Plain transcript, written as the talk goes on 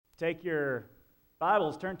Take your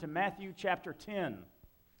Bibles, turn to Matthew chapter 10.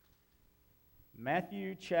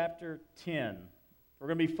 Matthew chapter 10. We're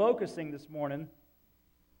going to be focusing this morning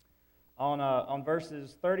on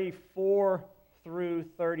verses 34 through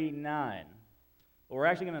 39. But we're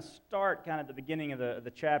actually going to start kind of at the beginning of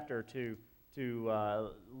the chapter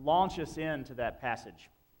to launch us into that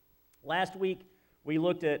passage. Last week, we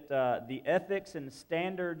looked at the ethics and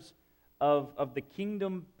standards of the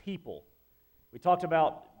kingdom people. We talked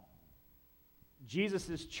about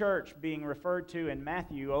Jesus' church being referred to in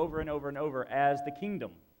Matthew over and over and over as the kingdom.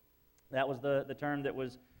 That was the term that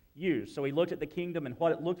was used. So we looked at the kingdom and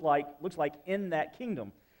what it looks like in that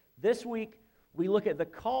kingdom. This week, we look at the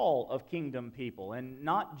call of kingdom people, and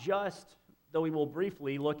not just, though we will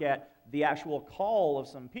briefly look at the actual call of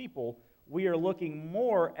some people, we are looking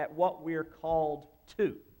more at what we're called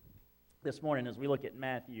to this morning as we look at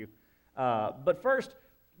Matthew. But first,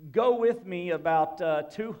 go with me about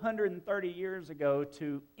 230 years ago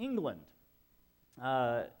to England.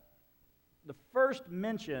 The first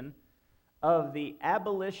mention of the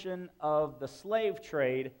abolition of the slave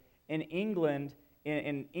trade in England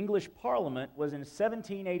in English Parliament was in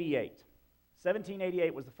 1788.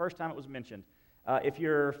 1788 was the first time it was mentioned. If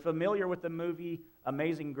you're familiar with the movie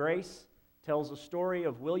Amazing Grace, tells the story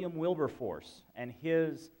of William Wilberforce and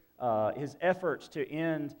his efforts to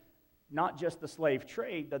end not just the slave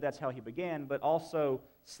trade, though that's how he began, but also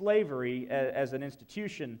slavery as an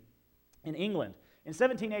institution in England. In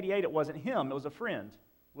 1788, it wasn't him, it was a friend.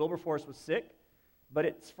 Wilberforce was sick, but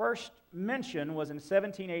its first mention was in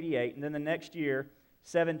 1788, and then the next year,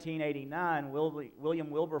 1789, William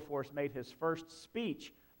Wilberforce made his first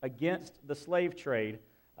speech against the slave trade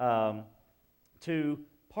to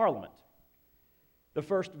Parliament. The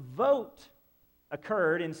first vote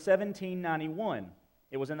occurred in 1791.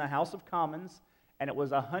 It was in the House of Commons, and it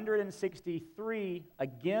was 163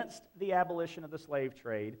 against the abolition of the slave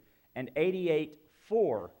trade and 88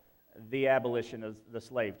 for the abolition of the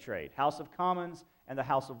slave trade. House of Commons and the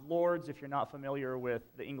House of Lords, if you're not familiar with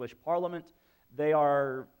the English Parliament, they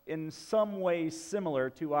are in some ways similar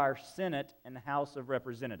to our Senate and House of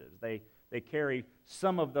Representatives. They carry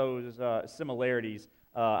some of those similarities.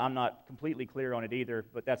 I'm not completely clear on it either,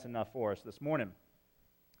 but that's enough for us this morning.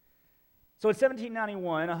 So in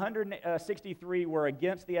 1791, 163 were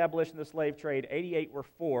against the abolition of the slave trade, 88 were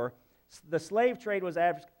for. The slave trade was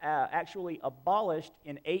actually abolished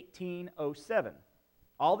in 1807.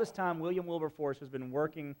 All this time, William Wilberforce has been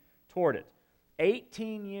working toward it.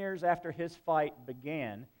 18 years after his fight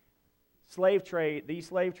began, the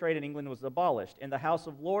slave trade in England was abolished. In the House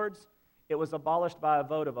of Lords, it was abolished by a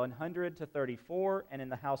vote of 100 to 34, and in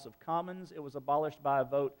the House of Commons, it was abolished by a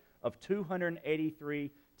vote of 283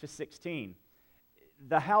 to 16.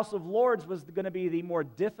 The House of Lords was going to be the more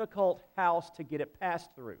difficult house to get it passed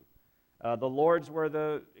through. The Lords were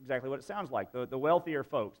exactly what it sounds like, the wealthier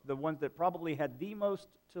folks, the ones that probably had the most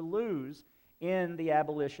to lose in the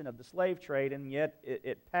abolition of the slave trade, and yet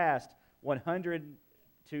it passed 100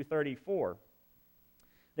 to 34.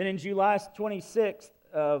 Then in July 26th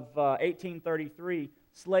of 1833,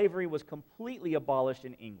 slavery was completely abolished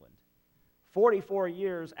in England, 44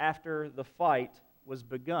 years after the fight was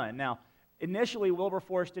begun. Now, initially,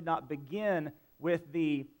 Wilberforce did not begin with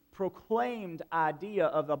the proclaimed idea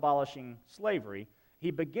of abolishing slavery.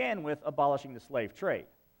 He began with abolishing the slave trade,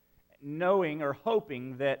 knowing or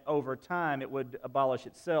hoping that over time it would abolish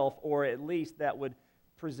itself, or at least that would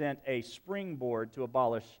present a springboard to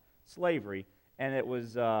abolish slavery, and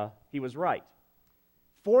he was right.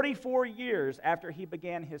 44 years after he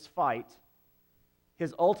began his fight,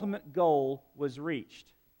 his ultimate goal was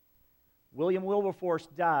reached. William Wilberforce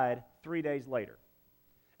died 3 days later.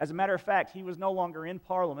 As a matter of fact, he was no longer in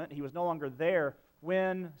Parliament. He was no longer there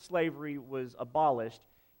when slavery was abolished.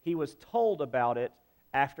 He was told about it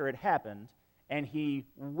after it happened, and he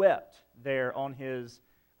wept there on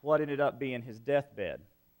what ended up being his deathbed.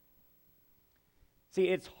 See,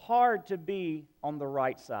 it's hard to be on the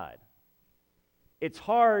right side. It's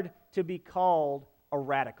hard to be called a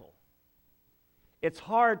radical. It's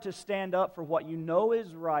hard to stand up for what you know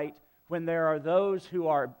is right when there are those who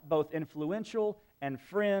are both influential and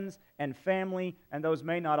friends and family, and those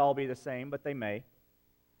may not all be the same, but they may,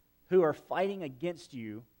 who are fighting against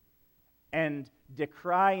you and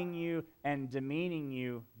decrying you and demeaning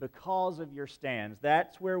you because of your stands.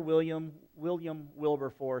 That's where William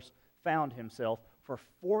Wilberforce found himself for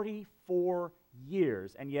 44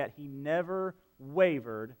 years, and yet he never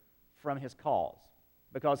wavered from his cause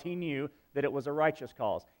because he knew that it was a righteous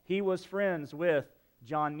cause. He was friends with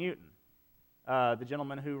John Newton, the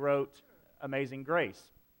gentleman who wrote Amazing Grace,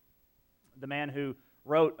 the man who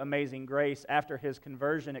wrote Amazing Grace after his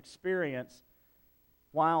conversion experience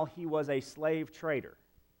while he was a slave trader.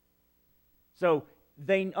 So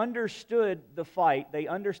they understood the fight, they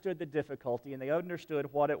understood the difficulty, and they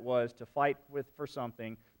understood what it was to fight for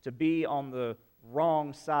something, to be on the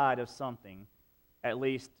wrong side of something, at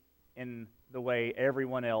least in the way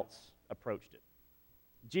everyone else approached it.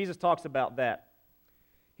 Jesus talks about that.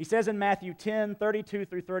 He says in Matthew 10, 32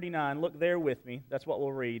 through 39, look there with me, that's what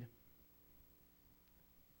we'll read.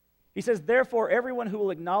 He says, "Therefore everyone who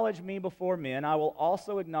will acknowledge me before men, I will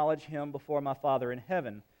also acknowledge him before my Father in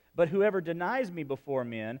heaven. But whoever denies me before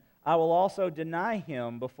men, I will also deny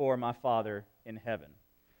him before my Father in heaven.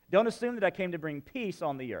 Don't assume that I came to bring peace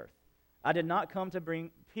on the earth. I did not come to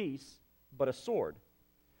bring peace, but a sword.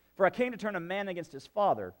 For I came to turn a man against his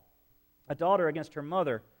father, a daughter against her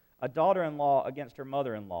mother, a daughter-in-law against her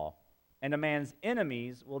mother-in-law, and a man's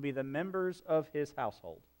enemies will be the members of his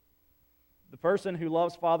household. The person who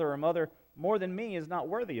loves father or mother more than me is not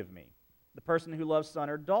worthy of me. The person who loves son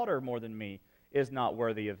or daughter more than me is not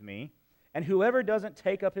worthy of me. And whoever doesn't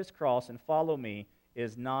take up his cross and follow me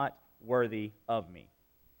is not worthy of me.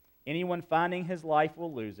 Anyone finding his life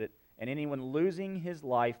will lose it, and anyone losing his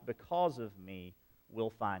life because of me will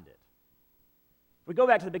find it." If we go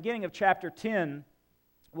back to the beginning of chapter 10,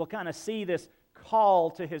 we'll kind of see this call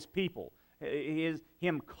to his people.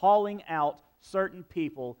 Him calling out certain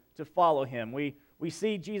people to follow him. We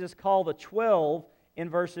see Jesus call the 12 in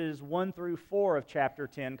verses 1 through 4 of chapter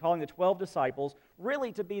 10, calling the 12 disciples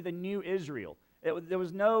really to be the new Israel. There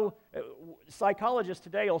was no, psychologists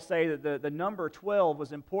today will say that the number 12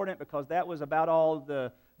 was important because that was about all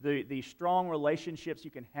the strong relationships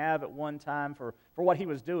you can have at one time for what he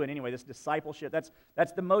was doing anyway, this discipleship.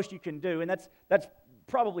 That's the most you can do, and that's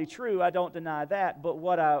probably true, I don't deny that, but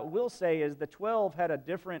what I will say is the 12 had a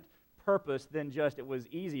different purpose than just it was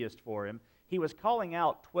easiest for him. He was calling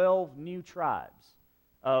out 12 new tribes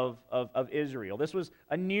of Israel. This was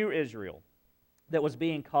a new Israel that was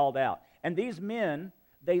being called out. And these men,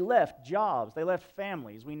 they left jobs, they left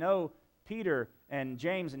families. We know Peter and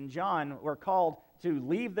James and John were called to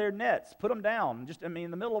leave their nets, put them down,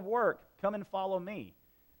 in the middle of work, come and follow me.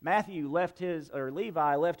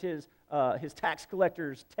 Levi left his tax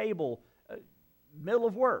collector's table, middle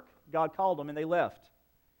of work. God called them and they left.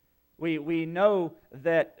 We know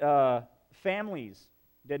that families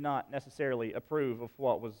did not necessarily approve of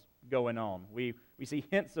what was going on. We see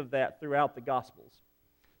hints of that throughout the Gospels.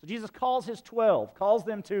 So Jesus calls his 12, calls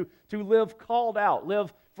them to live called out,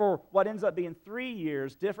 live for what ends up being 3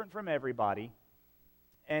 years, different from everybody,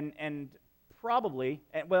 and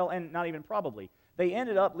not even probably, they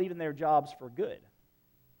ended up leaving their jobs for good.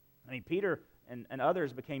 Peter and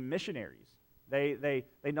others became missionaries. They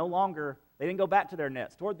didn't go back to their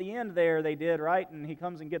nets. Toward the end there, they did, right? And he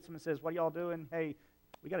comes and gets them and says, "What are y'all doing? Hey,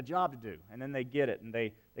 we got a job to do." And then they get it, and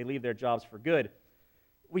they leave their jobs for good.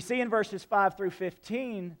 We see in verses 5 through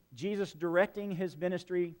 15, Jesus directing his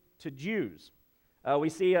ministry to Jews. We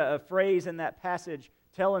see a phrase in that passage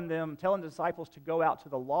telling the disciples to go out to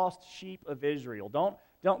the lost sheep of Israel.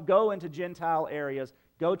 Don't go into Gentile areas.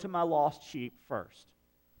 Go to my lost sheep first.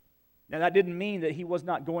 Now, that didn't mean that he was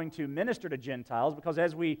not going to minister to Gentiles, because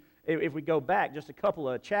if we go back just a couple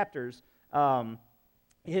of chapters,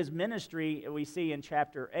 his ministry, we see in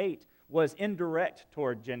chapter 8, was indirect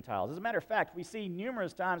toward Gentiles. As a matter of fact, we see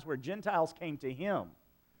numerous times where Gentiles came to him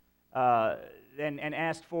and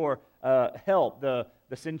asked for help. The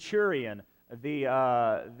centurion,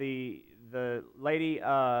 the lady,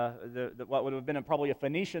 what would have been probably a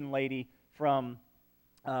Phoenician lady from,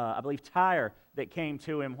 I believe, Tyre, that came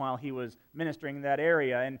to him while he was ministering in that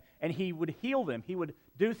area, and he would heal them. He would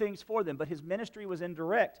do things for them, but his ministry was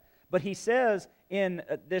indirect. But he says in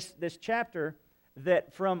this chapter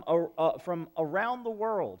that from around the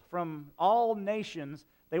world, from all nations,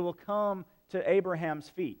 they will come to Abraham's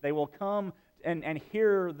feet. They will come and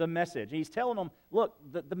hear the message. He's telling them, look,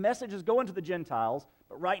 the message is going to the Gentiles,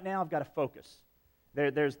 but right now I've got to focus.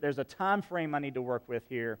 There's a time frame I need to work with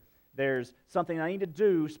here. There's something I need to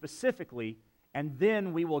do specifically, and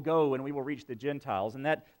then we will go and we will reach the Gentiles. And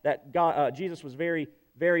Jesus was very,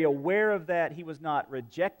 very aware of that. He was not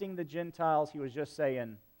rejecting the Gentiles. He was just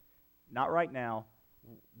saying, not right now.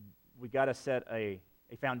 We got to set a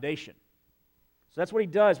foundation. So that's what he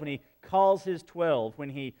does when he calls his 12, when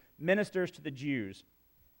he ministers to the Jews.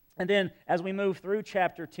 And then as we move through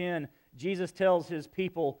chapter 10, Jesus tells his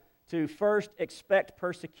people to first expect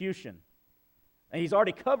persecution. And he's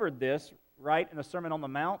already covered this, right, in the Sermon on the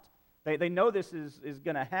Mount. They know this is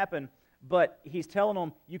going to happen, but he's telling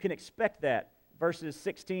them you can expect that. Verses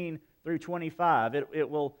 16 through 25.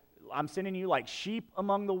 I'm sending you like sheep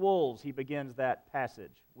among the wolves, he begins that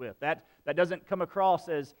passage with. That doesn't come across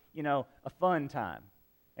as, a fun time,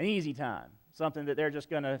 an easy time, something that they're just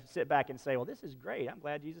going to sit back and say, well, this is great. I'm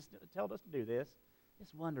glad Jesus told us to do this.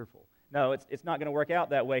 It's wonderful. No, it's not going to work out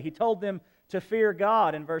that way. He told them to fear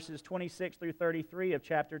God in verses 26 through 33 of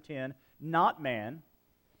chapter 10, not man.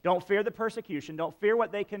 Don't fear the persecution. Don't fear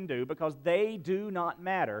what they can do, because they do not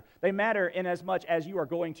matter. They matter inasmuch as you are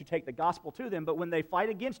going to take the gospel to them, but when they fight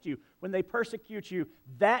against you, when they persecute you,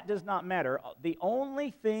 that does not matter. The only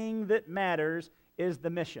thing that matters is the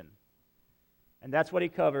mission. And that's what he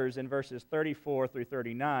covers in verses 34 through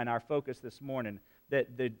 39, our focus this morning,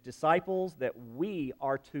 that the disciples, that we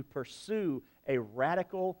are to pursue a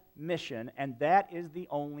radical mission, and that is the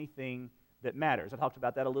only thing that matters. I talked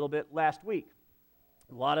about that a little bit last week.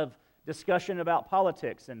 A lot of discussion about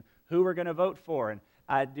politics and who we're going to vote for, and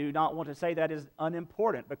I do not want to say that is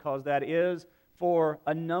unimportant, because that is for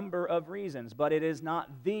a number of reasons, but it is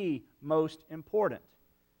not the most important.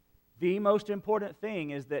 The most important thing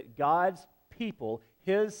is that God's people,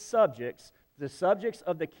 His subjects, the subjects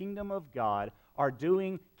of the kingdom of God, are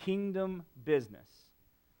doing kingdom business.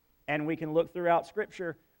 And we can look throughout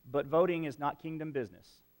Scripture, but voting is not kingdom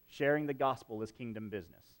business. Sharing the gospel is kingdom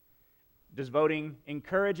business. Does voting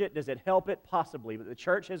encourage it? Does it help it? Possibly. But the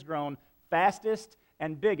church has grown fastest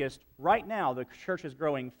and biggest. Right now, the church is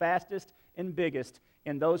growing fastest and biggest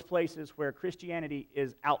in those places where Christianity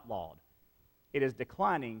is outlawed. It is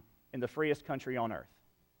declining in the freest country on earth.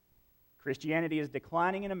 Christianity is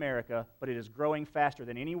declining in America, but it is growing faster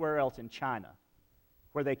than anywhere else in China,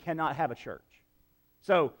 where they cannot have a church.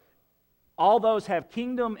 So, all those have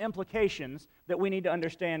kingdom implications that we need to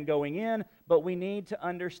understand going in, but we need to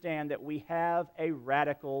understand that we have a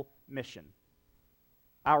radical mission.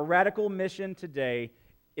 Our radical mission today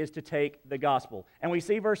is to take the gospel. And we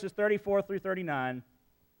see verses 34 through 39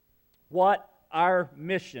 what our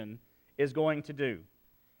mission is going to do.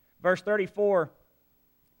 Verse 34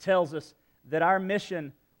 tells us that our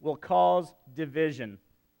mission will cause division.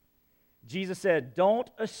 Jesus said, "Don't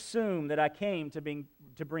assume that I came to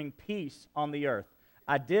bring peace on the earth.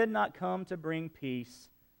 I did not come to bring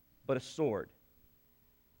peace, but a sword."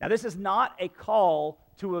 Now, this is not a call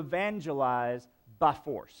to evangelize by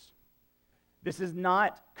force. This is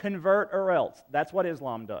not convert or else. That's what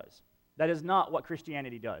Islam does. That is not what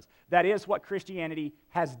Christianity does. That is what Christianity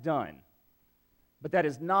has done. But that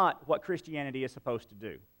is not what Christianity is supposed to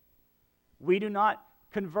do. We do not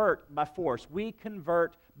convert by force. We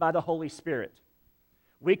convert by the Holy Spirit.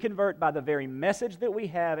 We convert by the very message that we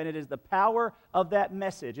have, and it is the power of that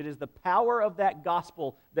message. It is the power of that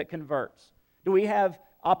gospel that converts. Do we have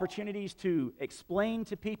opportunities to explain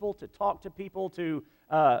to people, to talk to people, to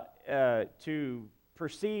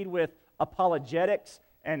proceed with apologetics?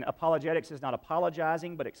 And apologetics is not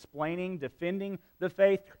apologizing, but explaining, defending the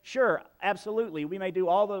faith. Sure, absolutely. We may do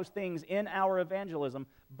all those things in our evangelism,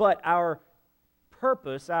 but our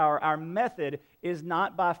purpose, our method is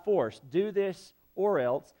not by force. Do this or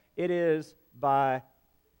else. It is by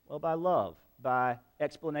love, by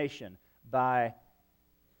explanation, by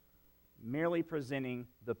merely presenting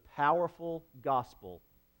the powerful gospel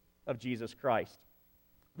of Jesus Christ.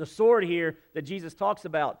 The sword here that Jesus talks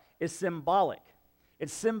about is symbolic.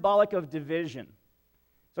 It's symbolic of division.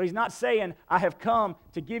 So he's not saying, I have come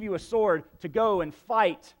to give you a sword to go and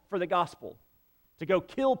fight for the gospel, to go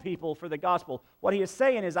kill people for the gospel. What he is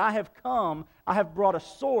saying is, I have brought a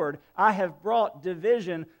sword, I have brought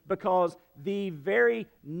division, because the very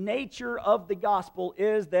nature of the gospel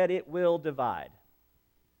is that it will divide.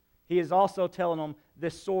 He is also telling them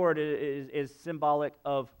this sword is symbolic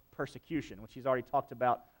of persecution, which he's already talked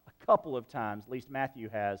about a couple of times, at least Matthew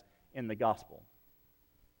has, in the gospel.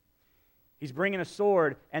 He's bringing a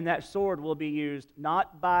sword, and that sword will be used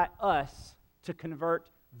not by us to convert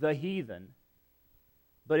the heathen,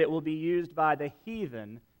 but it will be used by the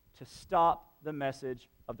heathen to stop the message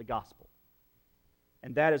of the gospel.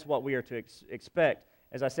 And that is what we are to expect.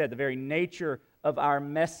 As I said, the very nature of our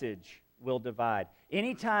message will divide.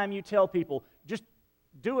 Anytime you tell people, just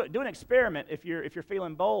do an experiment if you're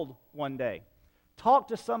feeling bold one day. Talk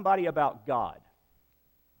to somebody about God.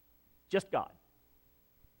 Just God.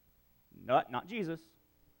 Not Jesus,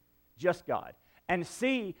 just God. And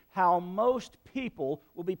see how most people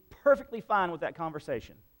will be perfectly fine with that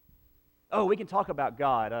conversation. Oh, we can talk about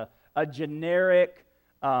God, a generic,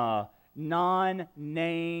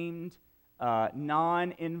 non-named,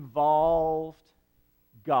 non-involved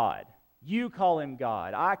God. You call him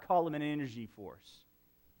God. I call him an energy force.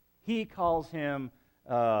 He calls him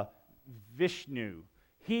Vishnu.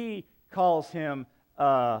 He calls him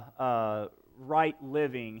right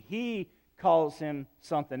living. He calls him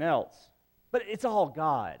something else. But it's all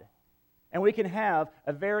God. And we can have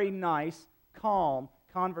a very nice, calm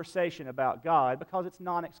conversation about God because it's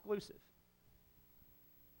non-exclusive.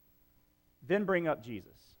 Then bring up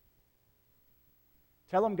Jesus.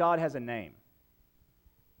 Tell him God has a name.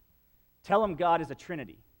 Tell him God is a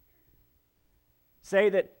Trinity. Say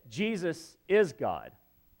that Jesus is God.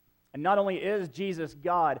 And not only is Jesus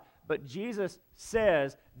God, but Jesus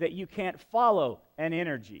says that you can't follow an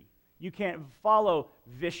energy. You can't follow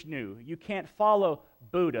Vishnu. You can't follow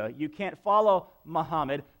Buddha. You can't follow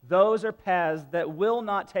Muhammad. Those are paths that will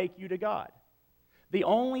not take you to God. The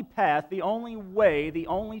only path, the only way, the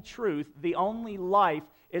only truth, the only life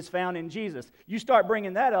is found in Jesus. You start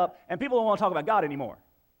bringing that up, and people don't want to talk about God anymore.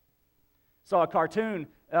 Saw a cartoon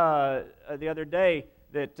the other day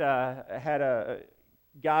that had a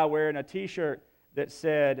guy wearing a T-shirt that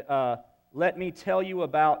said, "Let me tell you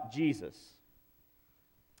about Jesus."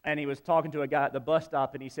 And he was talking to a guy at the bus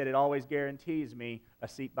stop, and he said, "It always guarantees me a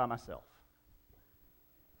seat by myself."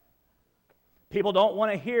 People don't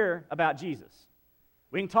want to hear about Jesus.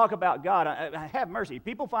 We can talk about God. Have mercy.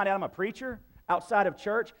 People find out I'm a preacher outside of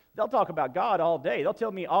church, they'll talk about God all day. They'll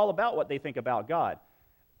tell me all about what they think about God.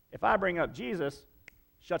 If I bring up Jesus,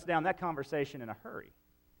 shuts down that conversation in a hurry.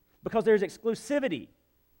 Because there's exclusivity.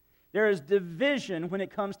 There is division when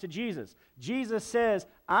it comes to Jesus. Jesus says,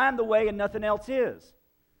 "I'm the way and nothing else is."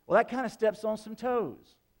 Well, that kind of steps on some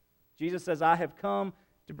toes. Jesus says, "I have come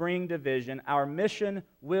to bring division." Our mission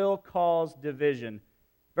will cause division.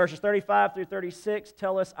 Verses 35 through 36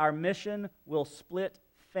 tell us our mission will split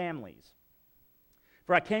families.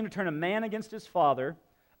 "For I came to turn a man against his father,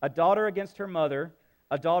 a daughter against her mother,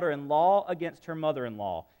 a daughter-in-law against her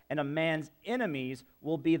mother-in-law, and a man's enemies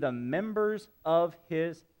will be the members of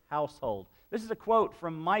his household." This is a quote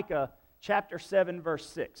from Micah chapter 7, verse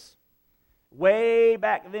 6. Way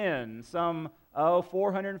back then, some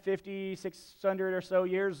 450, 600 or so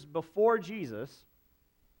years before Jesus,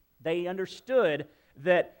 they understood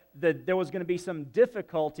that there was going to be some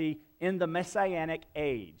difficulty in the Messianic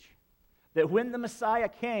age. That when the Messiah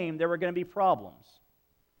came, there were going to be problems.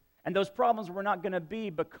 And those problems were not going to be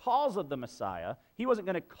because of the Messiah. He wasn't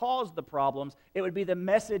going to cause the problems. It would be the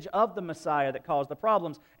message of the Messiah that caused the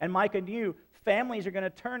problems. And Micah knew families are going to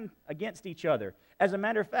turn against each other. As a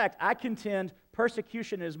matter of fact, I contend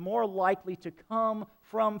persecution is more likely to come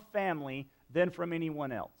from family than from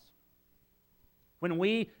anyone else. When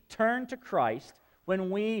we turn to Christ,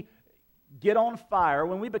 when we get on fire,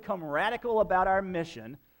 when we become radical about our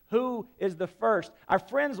mission, who is the first? Our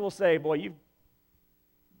friends will say, "Boy,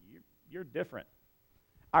 you're different."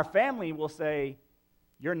 Our family will say,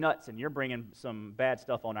 "You're nuts and you're bringing some bad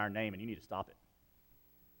stuff on our name and you need to stop it."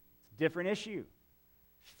 It's a different issue.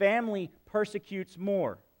 Family persecutes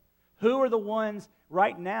more. Who are the ones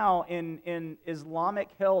right now in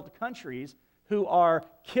Islamic-held countries who are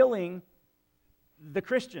killing the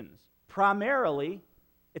Christians? Primarily,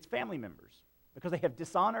 it's family members because they have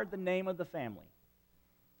dishonored the name of the family.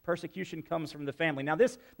 Persecution comes from the family. Now,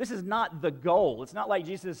 this is not the goal. It's not like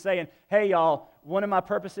Jesus is saying, "Hey, y'all, one of my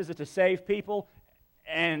purposes is to save people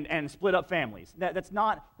and split up families." That's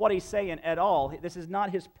not what he's saying at all. This is not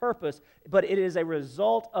his purpose, but it is a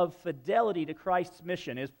result of fidelity to Christ's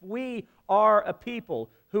mission. If we are a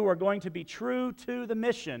people who are going to be true to the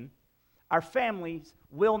mission, our families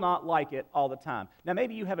will not like it all the time. Now,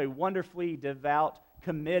 maybe you have a wonderfully devout,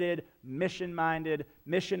 committed, mission-minded,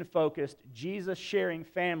 mission-focused, Jesus-sharing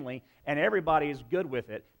family, and everybody is good with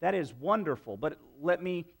it. That is wonderful, but let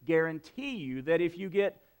me guarantee you that if you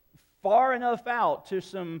get far enough out to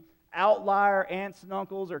some outlier aunts and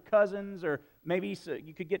uncles or cousins, or maybe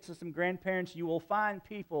you could get to some grandparents, you will find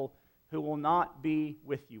people who will not be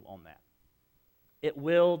with you on that. It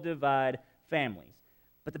will divide families.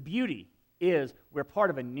 But the beauty is we're part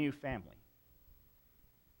of a new family.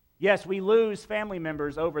 Yes, we lose family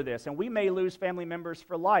members over this, and we may lose family members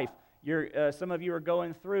for life. Some of you are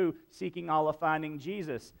going through Seeking Allah, Finding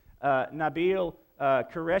Jesus. Nabil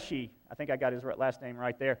Qureshi, I think I got his last name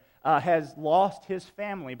right there, has lost his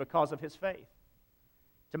family because of his faith.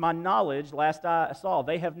 To my knowledge, last I saw,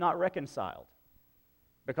 they have not reconciled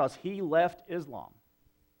because he left Islam.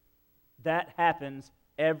 That happens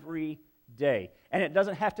every day. And it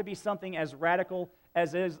doesn't have to be something as radical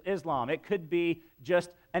as Islam. It could be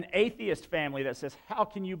just an atheist family that says, "How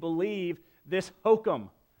can you believe this hokum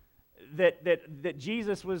that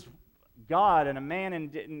Jesus was God and a man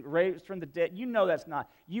and raised from the dead?" You know that's not.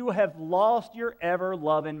 You have lost your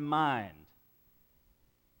ever-loving mind.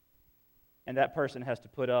 And that person has to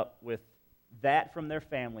put up with that from their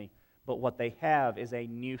family, but what they have is a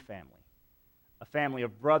new family. A family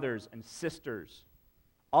of brothers and sisters,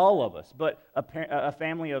 all of us, but a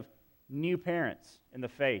family of new parents in the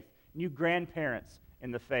faith, new grandparents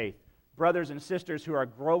in the faith, brothers and sisters who are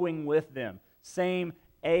growing with them, same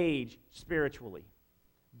age spiritually.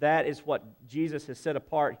 That is what Jesus has set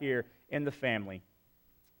apart here in the family.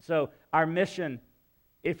 So our mission,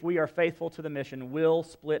 if we are faithful to the mission, will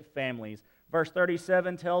split families. Verse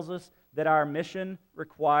 37 tells us that our mission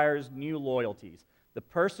requires new loyalties. The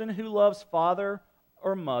person who loves father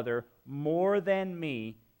or mother more than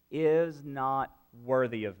me is not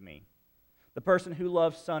worthy of me. The person who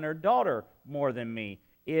loves son or daughter more than me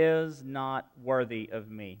is not worthy of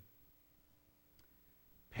me.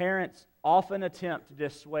 Parents often attempt to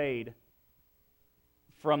dissuade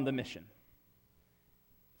from the mission.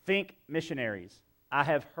 Think missionaries. I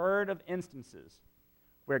have heard of instances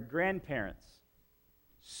where grandparents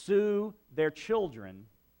sue their children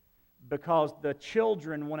because the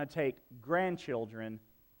children want to take grandchildren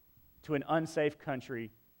to an unsafe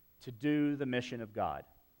country to do the mission of God.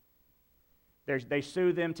 They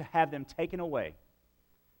sue them to have them taken away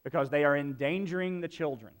because they are endangering the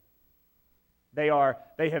children. They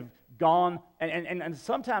have gone, and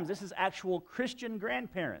sometimes this is actual Christian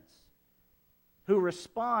grandparents who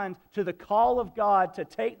respond to the call of God to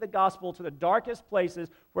take the gospel to the darkest places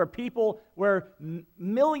where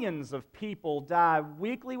millions of people die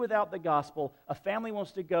weekly without the gospel. A family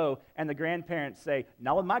wants to go, and the grandparents say,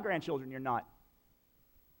 "Not with my grandchildren, you're not."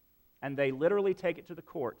 And they literally take it to the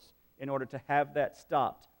courts in order to have that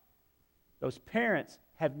stopped. Those parents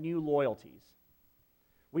have new loyalties.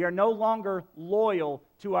 We are no longer loyal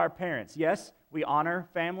to our parents. Yes, we honor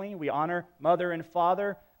family, we honor mother and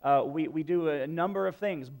father, we do a number of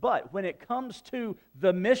things. But when it comes to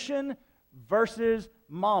the mission versus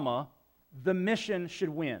mama, the mission should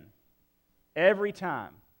win every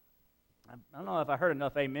time. I don't know if I heard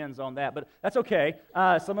enough amens on that, but that's okay.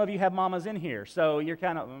 Some of you have mamas in here, so you're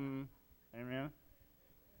kind of, amen.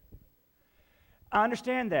 I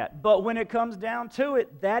understand that, but when it comes down to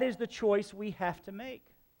it, that is the choice we have to make.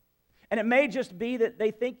 And it may just be that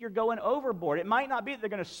they think you're going overboard. It might not be that they're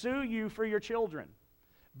going to sue you for your children,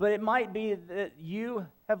 but it might be that you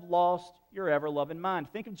have lost your ever-loving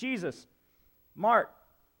mind. Think of Jesus. Mark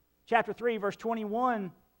chapter 3, verse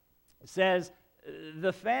 21 says,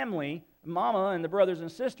 the family, mama and the brothers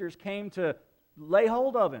and sisters, came to lay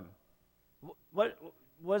hold of him. What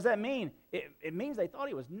does that mean? It means they thought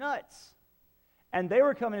he was nuts. And they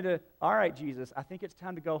were coming to, all right, Jesus, I think it's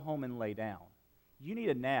time to go home and lay down. You need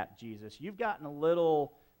a nap, Jesus. You've gotten a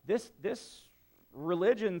little, this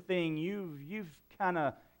religion thing you've kind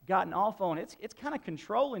of gotten off on, it's kind of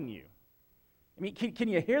controlling you. I mean, can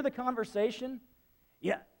you hear the conversation?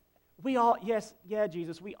 Yeah,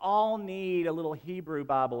 Jesus, we all need a little Hebrew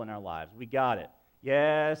Bible in our lives. We got it.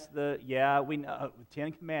 Yes, we know,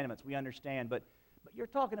 10 Commandments, we understand, but you're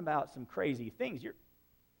talking about some crazy things. You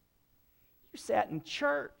sat in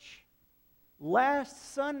church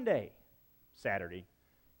last Saturday,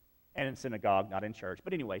 and in synagogue, not in church.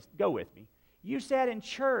 But anyways, go with me. You sat in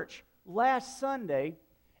church last Sunday,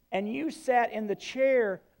 and you sat in the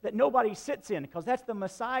chair that nobody sits in, because that's the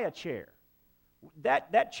Messiah chair.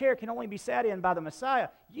 That chair can only be sat in by the Messiah.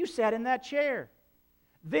 You sat in that chair.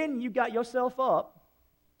 Then you got yourself up,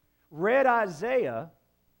 read Isaiah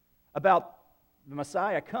about the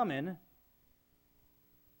Messiah coming,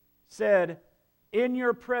 said, in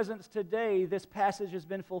your presence today, this passage has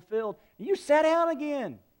been fulfilled. And you sat down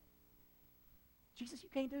again. Jesus, you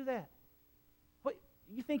can't do that. What,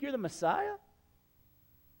 you think you're the Messiah?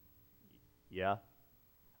 Yeah.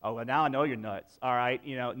 Oh, well, now I know you're nuts. All right,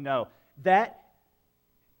 no. That,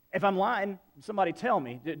 if I'm lying, somebody tell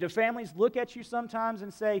me. Do families look at you sometimes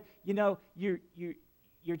and say, you're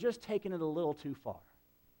just taking it a little too far?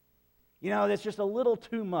 That's just a little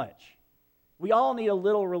too much. We all need a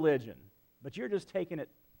little religion, but you're just taking it,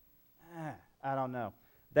 I don't know.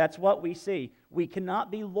 That's what we see. We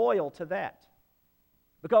cannot be loyal to that.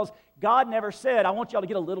 Because God never said, I want y'all to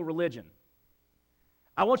get a little religion.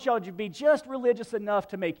 I want y'all to be just religious enough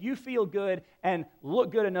to make you feel good and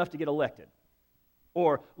look good enough to get elected.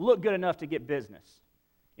 Or look good enough to get business.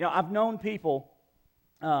 I've known people,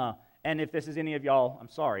 and if this is any of y'all, I'm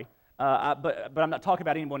sorry, but I'm not talking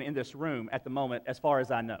about anyone in this room at the moment as far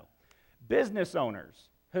as I know. Business owners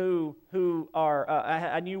who are,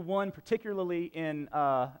 I knew one particularly in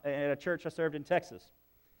a church I served in Texas.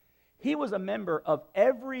 He was a member of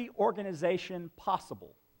every organization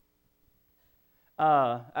possible.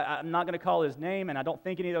 I'm not going to call his name, and I don't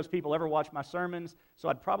think any of those people ever watch my sermons, so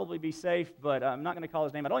I'd probably be safe, but I'm not going to call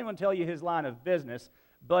his name. I don't even want to tell you his line of business,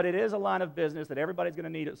 but it is a line of business that everybody's going to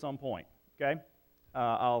need at some point, okay?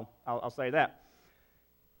 I'll say that.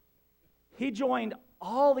 He joined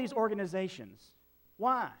all these organizations.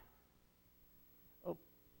 Why? Oh,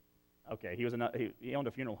 okay, he owned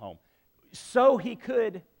a funeral home. So he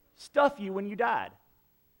could stuff you when you died.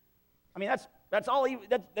 I mean, that's all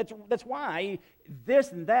that's why.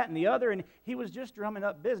 This and that and the other, and he was just drumming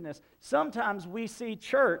up business. Sometimes we see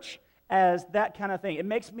church as that kind of thing. It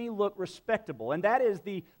makes me look respectable, and that is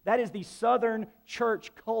the Southern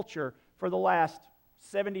church culture for the last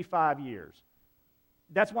 75 years.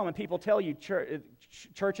 That's why when people tell you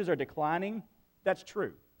churches are declining, that's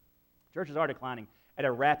true. Churches are declining at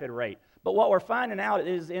a rapid rate. But what we're finding out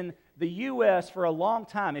is in the U.S. for a long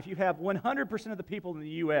time, if you have 100% of the people in the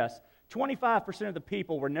U.S., 25% of the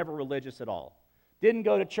people were never religious at all. Didn't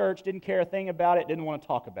go to church, didn't care a thing about it, didn't want to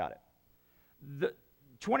talk about it. The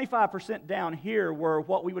 25% down here were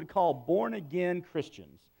what we would call born-again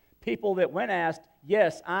Christians. People that when asked,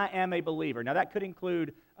 yes, I am a believer. Now that could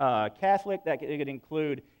include Catholic, that could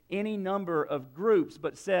include any number of groups,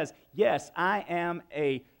 but says, yes, I am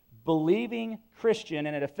a believing Christian,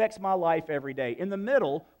 and it affects my life every day. In the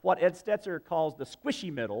middle, what Ed Stetzer calls the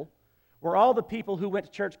squishy middle, were all the people who went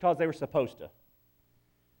to church because they were supposed to.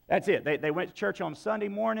 That's it. They went to church on Sunday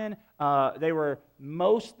morning. They were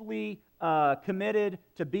mostly committed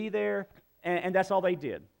to be there, and that's all they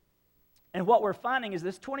did. And what we're finding is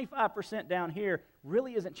this 25% down here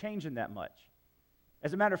really isn't changing that much.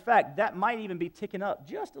 As a matter of fact, that might even be ticking up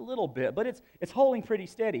just a little bit, but it's holding pretty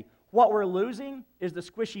steady. What we're losing is the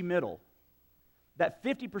squishy middle. That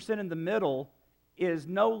 50% in the middle is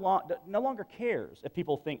no longer cares if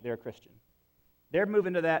people think they're a Christian. They're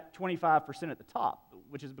moving to that 25% at the top,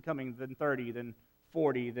 which is becoming then 30, then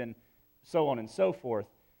 40, then so on and so forth.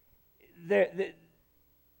 They're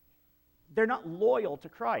not loyal to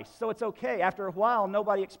Christ, so it's okay. After a while,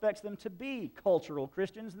 nobody expects them to be cultural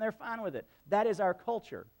Christians, and they're fine with it. That is our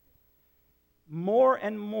culture. More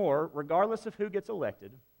and more, regardless of who gets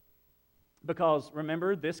elected, because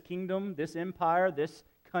remember, this kingdom, this empire, this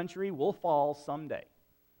country will fall someday.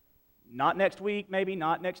 Not next week, maybe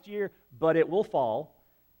not next year, but it will fall.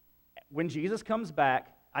 When Jesus comes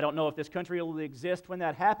back, I don't know if this country will exist when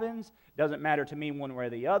that happens. Doesn't matter to me one way or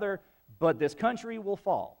the other, but this country will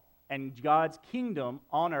fall, and God's kingdom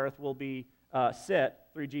on earth will be set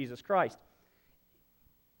through Jesus Christ.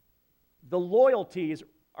 The loyalties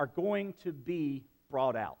are going to be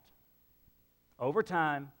brought out over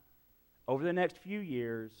time, over the next few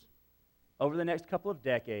years, over the next couple of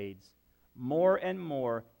decades. More and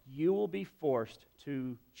more, you will be forced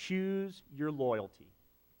to choose your loyalty.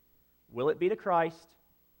 Will it be to Christ?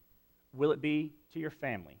 Will it be to your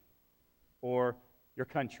family or your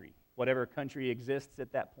country, whatever country exists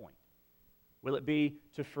at that point? Will it be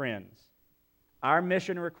to friends? Our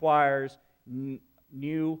mission requires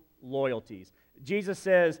new loyalties. Jesus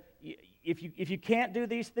says, if you can't do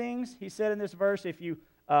these things, he said in this verse, if you're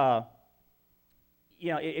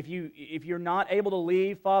not able to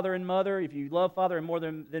leave father and mother, if you love father and more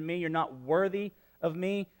than me, you're not worthy of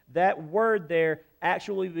me. That word there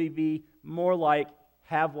actually would be more like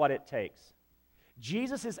have what it takes.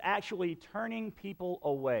 Jesus is actually turning people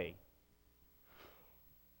away.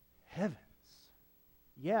 Heavens.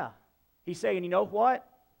 Yeah. He's saying, you know what?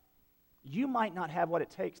 You might not have what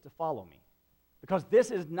it takes to follow me, because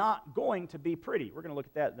this is not going to be pretty. We're going to look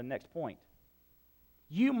at that at the next point.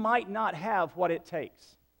 You might not have what it takes.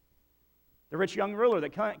 The rich young ruler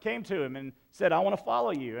that came to him and said, I want to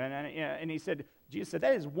follow you. And he said, Jesus said,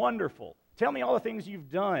 that is wonderful. Tell me all the things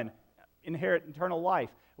you've done, inherit eternal life.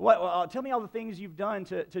 Tell me all the things you've done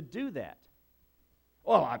to do that.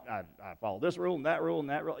 Well, I follow this rule and that rule and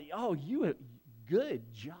that rule. Oh,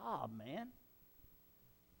 good job, man.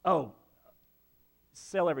 Oh,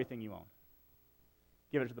 sell everything you own.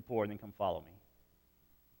 Give it to the poor and then come follow me.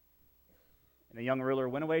 And the young ruler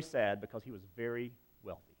went away sad because he was very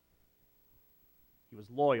wealthy. He was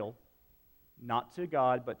loyal, not to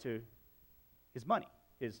God, but to his money,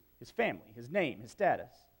 his family, his name, his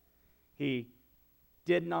status. He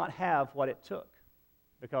did not have what it took,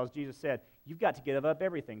 because Jesus said, you've got to give up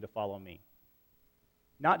everything to follow me.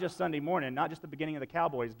 Not just Sunday morning, not just the beginning of the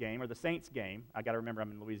Cowboys game or the Saints game. I got to remember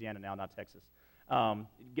I'm in Louisiana now, not Texas.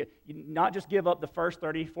 Not just give up the first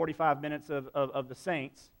 30, 45 minutes of the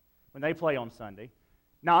Saints when they play on Sunday.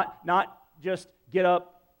 Not just get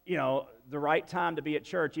up, the right time to be at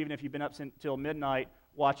church, even if you've been up until midnight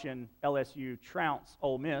watching LSU trounce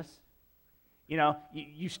Ole Miss.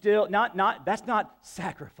 You still, that's not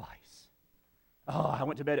sacrifice. Oh, I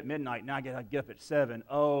went to bed at midnight, now I got to get up at 7.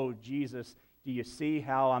 Oh, Jesus, do you see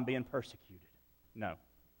how I'm being persecuted? No.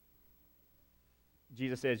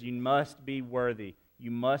 Jesus says you must be worthy.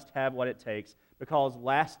 You must have what it takes, because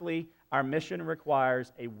lastly, our mission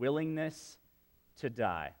requires a willingness to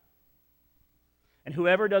die. And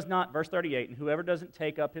whoever does not, verse 38, and whoever doesn't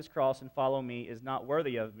take up his cross and follow me is not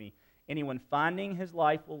worthy of me. Anyone finding his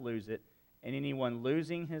life will lose it, and anyone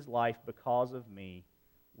losing his life because of me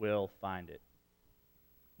will find it.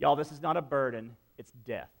 Y'all, this is not a burden, it's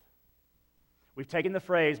death. We've taken the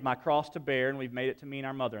phrase, my cross to bear, and we've made it to mean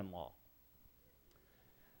our mother-in-law.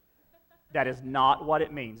 That is not what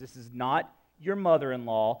it means. This is not your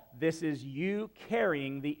mother-in-law. This is you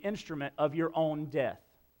carrying the instrument of your own death.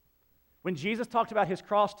 When Jesus talked about his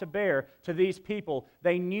cross to bear to these people,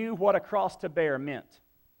 they knew what a cross to bear meant.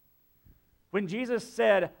 When Jesus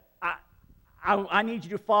said, I need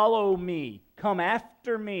you to follow me, come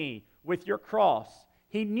after me with your cross,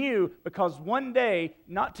 he knew because one day,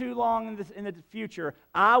 not too long in the future,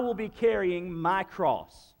 I will be carrying my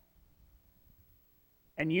cross.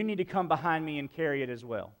 And you need to come behind me and carry it as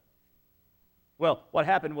well. Well, what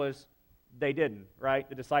happened was they didn't, right?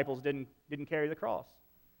 The disciples didn't carry the cross.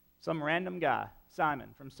 Some random guy, Simon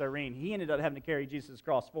from Cyrene, he ended up having to carry Jesus'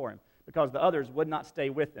 cross for him because the others would not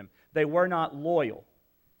stay with him. They were not loyal.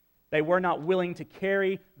 They were not willing to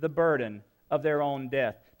carry the burden of their own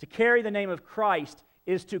death. To carry the name of Christ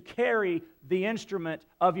is to carry the instrument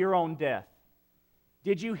of your own death.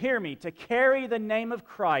 Did you hear me? To carry the name of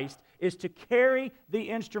Christ is to carry the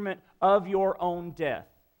instrument of your own death.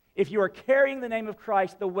 If you are carrying the name of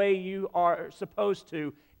Christ the way you are supposed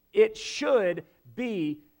to, it should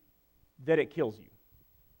be that it kills you.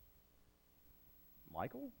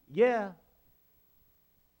 Michael? Yeah.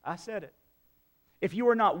 I said it. If you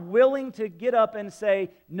are not willing to get up and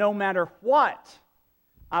say, no matter what,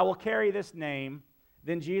 I will carry this name,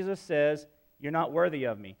 then Jesus says, you're not worthy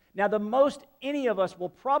of me. Now, the most any of us will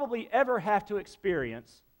probably ever have to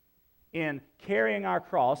experience in carrying our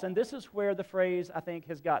cross, and this is where the phrase, I think,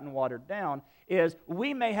 has gotten watered down, is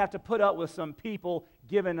we may have to put up with some people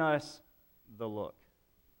giving us the look.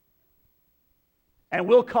 And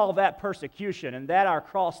we'll call that persecution, and that our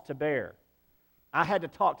cross to bear. I had to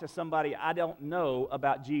talk to somebody I don't know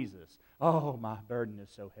about Jesus. Oh, my burden is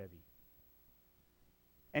so heavy.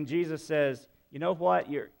 And Jesus says, you know what?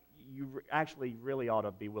 You actually really ought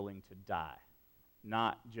to be willing to die,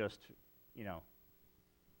 not just,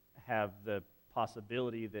 have the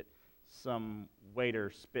possibility that some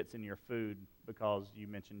waiter spits in your food because you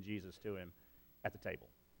mentioned Jesus to him at the table.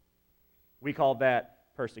 We call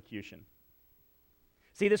that persecution.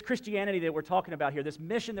 See, this Christianity that we're talking about here, this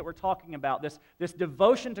mission that we're talking about, this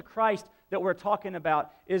devotion to Christ that we're talking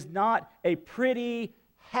about is not a pretty,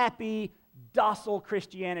 happy, docile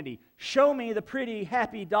Christianity. Show me the pretty,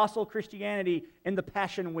 happy, docile Christianity in the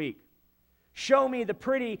Passion Week. Show me the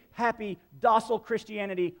pretty, happy, docile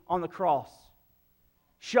Christianity on the cross.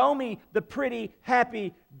 Show me the pretty,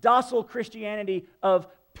 happy, docile Christianity of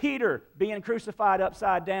Peter being crucified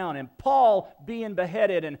upside down, and Paul being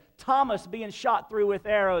beheaded, and Thomas being shot through with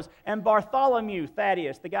arrows, and Bartholomew,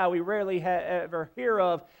 Thaddeus, the guy we rarely ever hear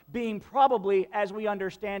of, being probably, as we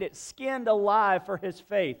understand it, skinned alive for his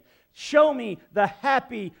faith. Show me the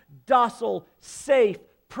happy, docile, safe,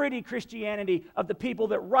 pretty Christianity of the people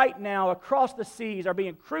that right now across the seas are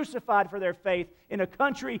being crucified for their faith in a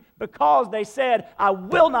country because they said, I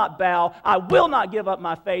will not bow, I will not give up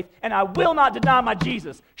my faith, and I will not deny my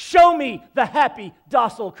Jesus. Show me the happy,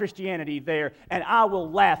 docile Christianity there, and I will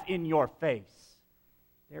laugh in your face.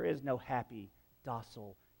 There is no happy,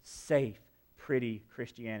 docile, safe, pretty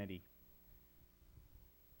Christianity.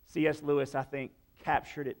 C.S. Lewis, I think,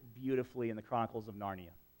 captured it beautifully in the Chronicles of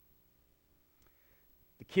Narnia.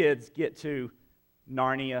 The kids get to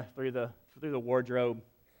Narnia through the wardrobe.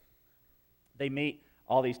 They meet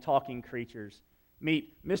all these talking creatures.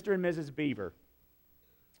 Meet Mr. and Mrs. Beaver.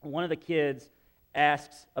 One of the kids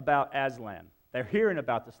asks about Aslan. They're hearing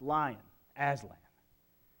about this lion, Aslan.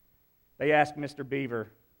 They ask Mr.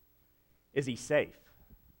 Beaver, is he safe?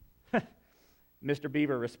 Mr.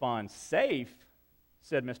 Beaver responds, safe,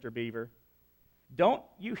 said Mr. Beaver. Don't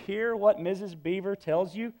you hear what Mrs. Beaver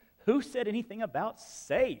tells you? Who said anything about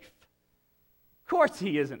safe? Of course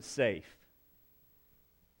he isn't safe.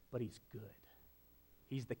 But he's good.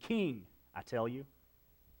 He's the king, I tell you.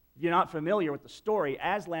 If you're not familiar with the story,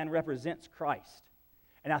 Aslan represents Christ.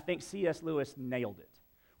 And I think C.S. Lewis nailed it.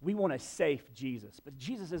 We want a safe Jesus, but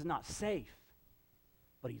Jesus is not safe,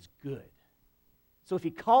 but he's good. So if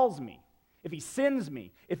he calls me, if he sends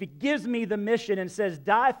me, if he gives me the mission and says,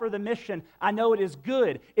 die for the mission, I know it is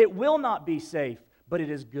good. It will not be safe, but it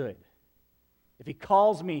is good. If he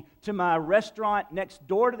calls me to my restaurant next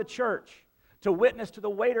door to the church to witness to the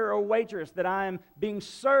waiter or waitress that I am being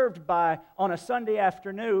served by on a Sunday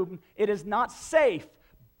afternoon, it is not safe,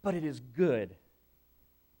 but it is good.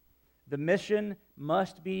 The mission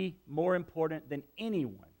must be more important than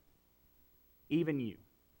anyone, even you.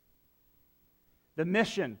 The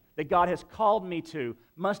mission that God has called me to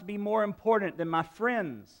must be more important than my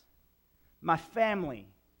friends, my family,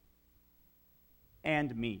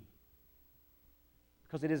 and me.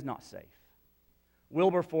 Because it is not safe.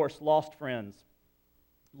 Wilberforce lost friends,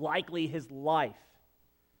 likely his life,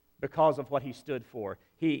 because of what he stood for.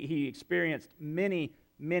 He experienced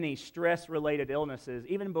many stress-related illnesses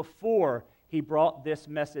even before he brought this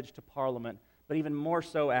message to Parliament, but even more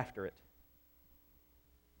so after it.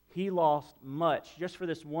 He lost much just for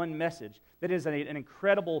this one message that is an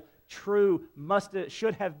incredible, true,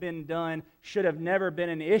 should have been done, should have never been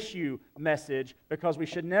an issue message, because we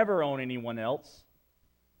should never own anyone else.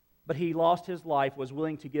 But he lost his life, was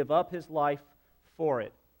willing to give up his life for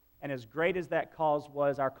it. And as great as that cause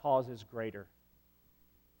was, our cause is greater.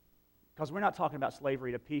 Because we're not talking about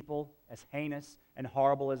slavery to people, as heinous and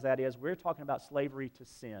horrible as that is. We're talking about slavery to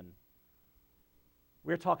sin.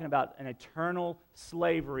 We're talking about an eternal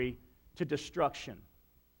slavery to destruction,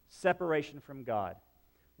 separation from God.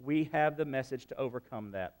 We have the message to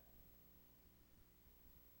overcome that.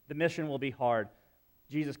 The mission will be hard.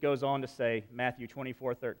 Jesus goes on to say, Matthew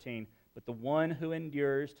 24:13, but the one who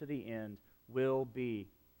endures to the end will be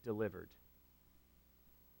delivered.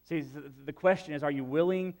 See, the question is, are you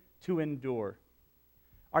willing to endure?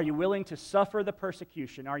 Are you willing to suffer the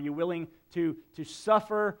persecution? Are you willing to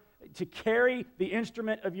suffer, to carry the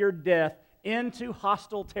instrument of your death into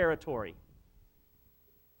hostile territory?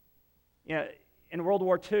 You know, in World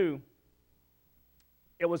War II,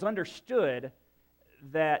 it was understood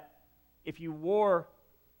that if you wore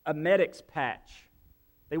a medic's patch,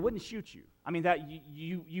 they wouldn't shoot you. I mean, that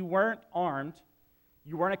you weren't armed,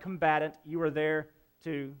 you weren't a combatant, you were there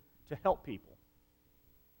to help people.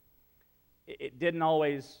 It didn't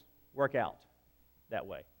always work out that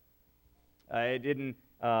way. It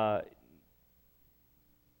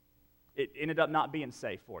ended up not being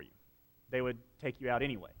safe for you. They would take you out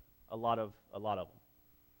anyway. A lot of them.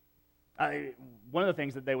 One of the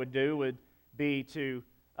things that they would do would be to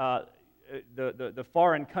the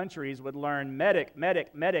foreign countries would learn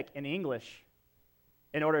medic in English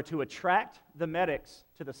in order to attract the medics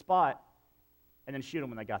to the spot and then shoot them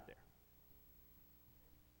when they got there.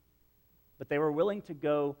 But they were willing to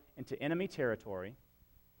go into enemy territory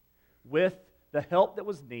with the help that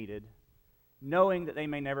was needed, knowing that they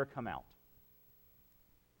may never come out.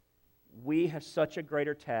 We have such a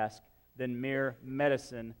greater task than mere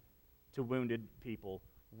medicine to wounded people.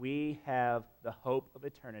 We have the hope of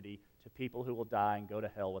eternity to people who will die and go to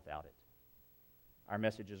hell without it. Our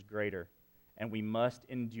message is greater, and we must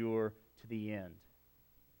endure to the end.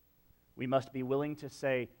 We must be willing to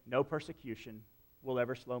say, no persecution will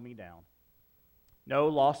ever slow me down. No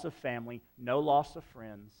loss of family, no loss of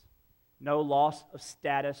friends, no loss of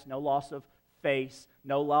status, no loss of face,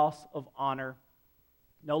 no loss of honor,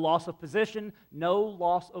 no loss of position, no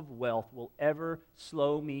loss of wealth will ever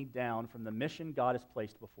slow me down from the mission God has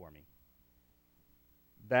placed before me.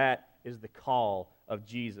 That is the call of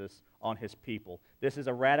Jesus on his people. This is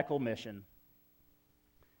a radical mission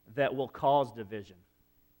that will cause division.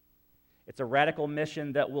 It's a radical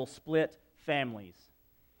mission that will split families.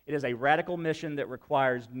 It is a radical mission that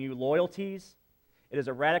requires new loyalties. It is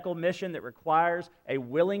a radical mission that requires a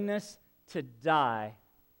willingness to die.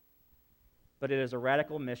 But it is a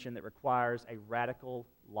radical mission that requires a radical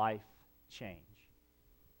life change.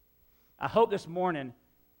 I hope this morning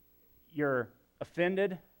you're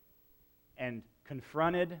offended and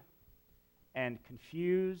confronted and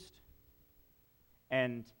confused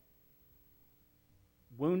and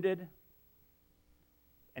wounded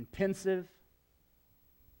and pensive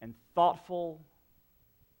and thoughtful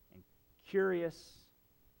and curious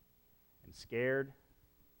and scared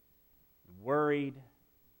and worried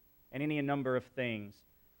and any number of things,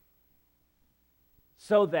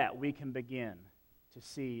 so that we can begin to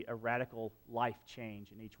see a radical life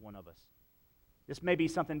change in each one of us. This may be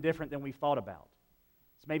something different than we thought about.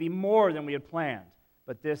 This may be more than we had planned,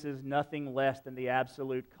 but this is nothing less than the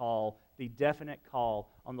absolute call, the definite call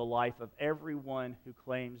on the life of everyone who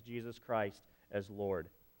claims Jesus Christ as Lord.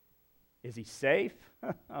 Is he safe?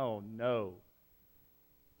 Oh, no.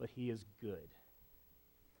 But he is good.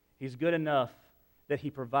 He's good enough that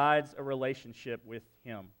he provides a relationship with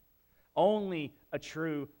him. Only a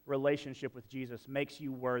true relationship with Jesus makes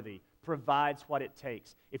you worthy, provides what it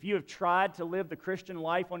takes. If you have tried to live the Christian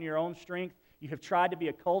life on your own strength, you have tried to be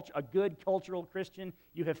a good cultural Christian,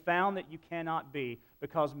 you have found that you cannot be,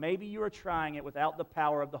 because maybe you are trying it without the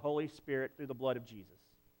power of the Holy Spirit through the blood of Jesus.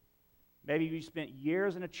 Maybe you spent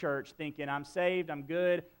years in a church thinking, I'm saved, I'm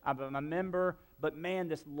good, I'm a member, but man,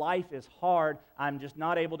 this life is hard. I'm just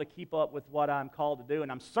not able to keep up with what I'm called to do,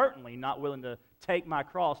 and I'm certainly not willing to take my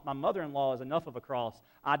cross. My mother-in-law is enough of a cross.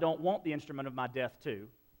 I don't want the instrument of my death too.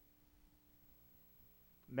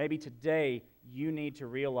 Maybe today you need to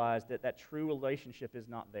realize that that true relationship is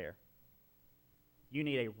not there. You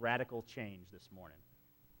need a radical change this morning.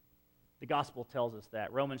 The gospel tells us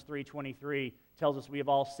that. Romans 3:23 tells us we have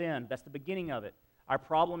all sinned. That's the beginning of it. Our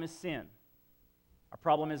problem is sin. Our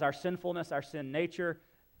problem is our sinfulness, our sin nature.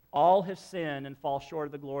 All have sinned and fall short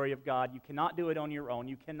of the glory of God. You cannot do it on your own.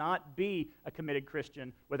 You cannot be a committed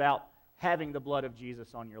Christian without having the blood of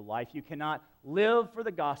Jesus on your life. You cannot live for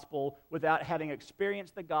the gospel without having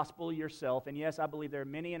experienced the gospel yourself. And yes, I believe there are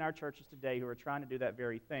many in our churches today who are trying to do that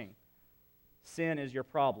very thing. Sin is your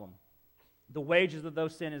problem. The wages of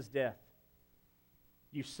those sin is death.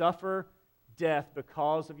 You suffer death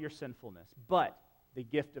because of your sinfulness. But the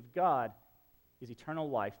gift of God is eternal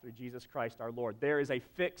life through Jesus Christ our Lord. There is a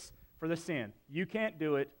fix for the sin. You can't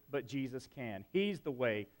do it, but Jesus can. He's the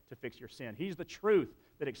way to fix your sin. He's the truth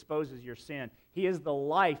that exposes your sin. He is the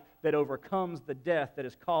life that overcomes the death that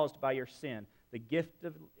is caused by your sin. The gift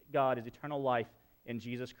of God is eternal life in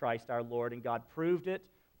Jesus Christ our Lord, and God proved it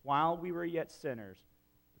while we were yet sinners,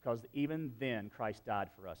 because even then Christ died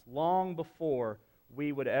for us, long before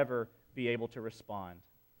we would ever be able to respond.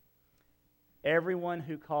 Everyone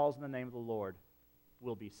who calls in the name of the Lord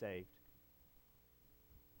will be saved.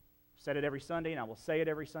 I've said it every Sunday, and I will say it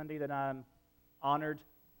every Sunday, that I'm honored,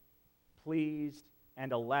 pleased,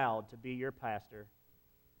 and allowed to be your pastor.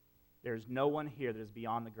 There's no one here that is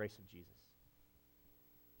beyond the grace of Jesus.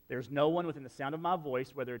 There's no one within the sound of my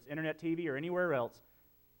voice, whether it's internet, TV, or anywhere else,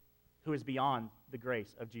 who is beyond the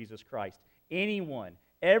grace of Jesus Christ. Anyone,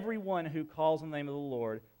 everyone who calls on the name of the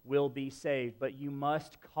Lord will be saved, but you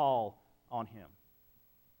must call on Him.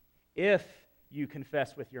 If you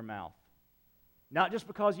confess with your mouth, not just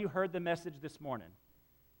because you heard the message this morning,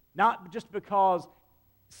 not just because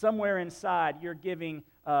somewhere inside you're giving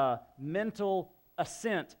mental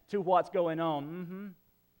assent to what's going on.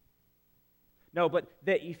 No, but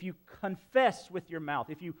that if you confess with your mouth,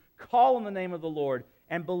 if you call on the name of the Lord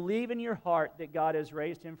and believe in your heart that God has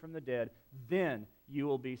raised Him from the dead, then you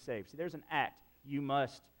will be saved. See, there's an act you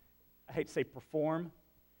must, I hate to say perform,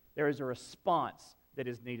 there is a response that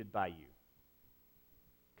is needed by you.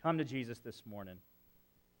 Come to Jesus this morning.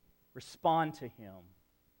 Respond to Him.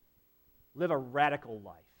 Live a radical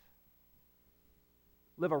life.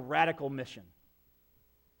 Live a radical mission.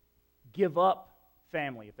 Give up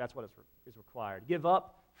family if that's what is required. Give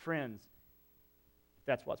up friends if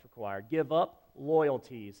that's what's required. Give up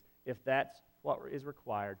loyalties if that's what is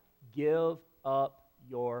required. Give up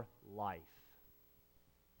your life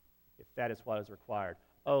if that is what is required.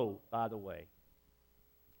 Oh, by the way,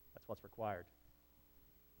 that's what's required.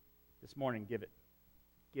 This morning, give it.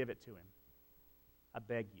 Give it to Him. I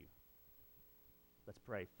beg you. Let's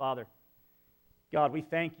pray. Father, God, we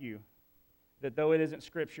thank You that though it isn't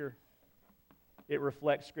Scripture, it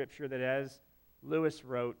reflects Scripture, that as Lewis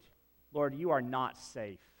wrote, Lord, You are not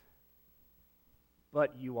safe,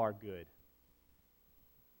 but You are good.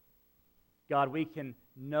 God, we can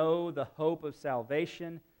know the hope of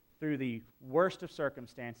salvation through the worst of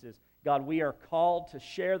circumstances. God, we are called to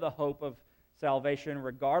share the hope of salvation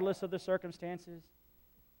regardless of the circumstances.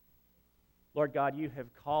 Lord God, You have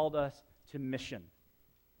called us to mission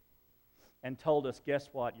and told us, guess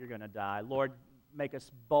what? You're going to die. Lord, make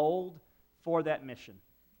us bold for that mission.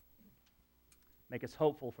 Make us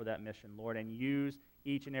hopeful for that mission, Lord, and use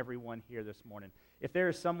each and every one here this morning. If there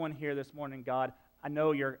is someone here this morning, God, I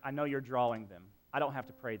know you're drawing them. I don't have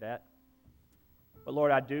to pray that. But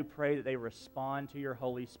Lord, I do pray that they respond to Your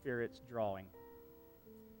Holy Spirit's drawing.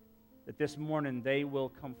 That this morning they will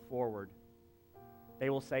come forward. They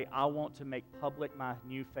will say, I want to make public my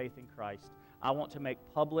new faith in Christ. I want to make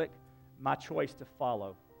public my choice to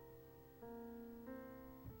follow.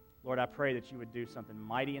 Lord, I pray that You would do something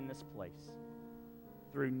mighty in this place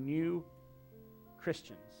through new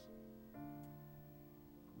Christians,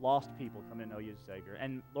 lost people coming to know You as Savior.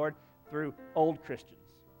 And Lord, through old Christians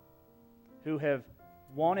who have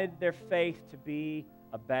wanted their faith to be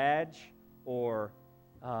a badge or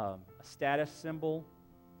a status symbol,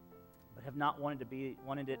 but have not wanted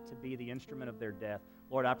it to be the instrument of their death.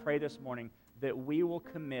 Lord, I pray this morning that we will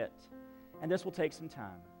commit, and this will take some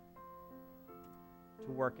time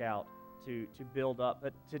to work out, to build up.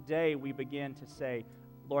 But today we begin to say,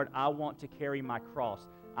 Lord, I want to carry my cross.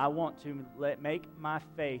 I want to make my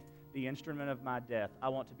faith the instrument of my death. I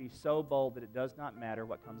want to be so bold that it does not matter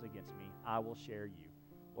what comes against me. I will share You.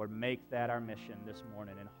 Lord, make that our mission this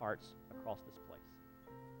morning in hearts across this place.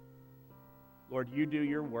 Lord, you do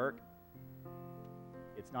your work.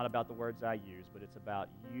 It's not about the words I use, but it's about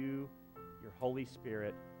you, your Holy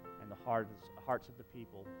Spirit, and the hearts of the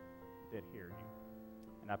people that hear you.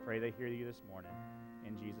 And I pray they hear you this morning.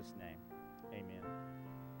 In Jesus' name, amen.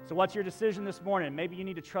 So what's your decision this morning? Maybe you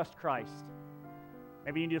need to trust Christ.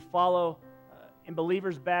 Maybe you need to follow in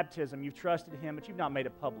believer's baptism. You've trusted him, but you've not made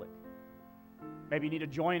it public. Maybe you need to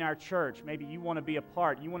join our church. Maybe you want to be a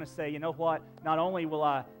part. You want to say, you know what? Not only do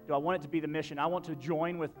I want it to be the mission, I want to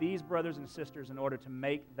join with these brothers and sisters in order to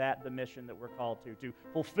make that the mission that we're called to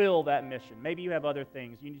fulfill that mission. Maybe you have other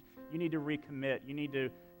things. You need to recommit. You need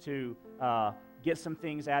to get some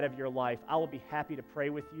things out of your life. I will be happy to pray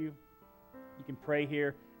with you. You can pray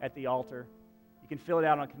here at the altar. You can fill it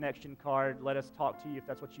out on a connection card. Let us talk to you if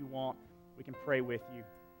that's what you want. We can pray with you.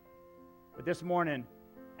 But this morning,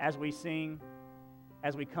 as we sing,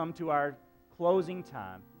 as we come to our closing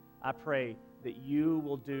time, I pray that you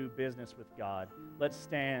will do business with God. Let's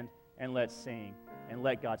stand and let's sing and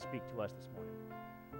let God speak to us this morning.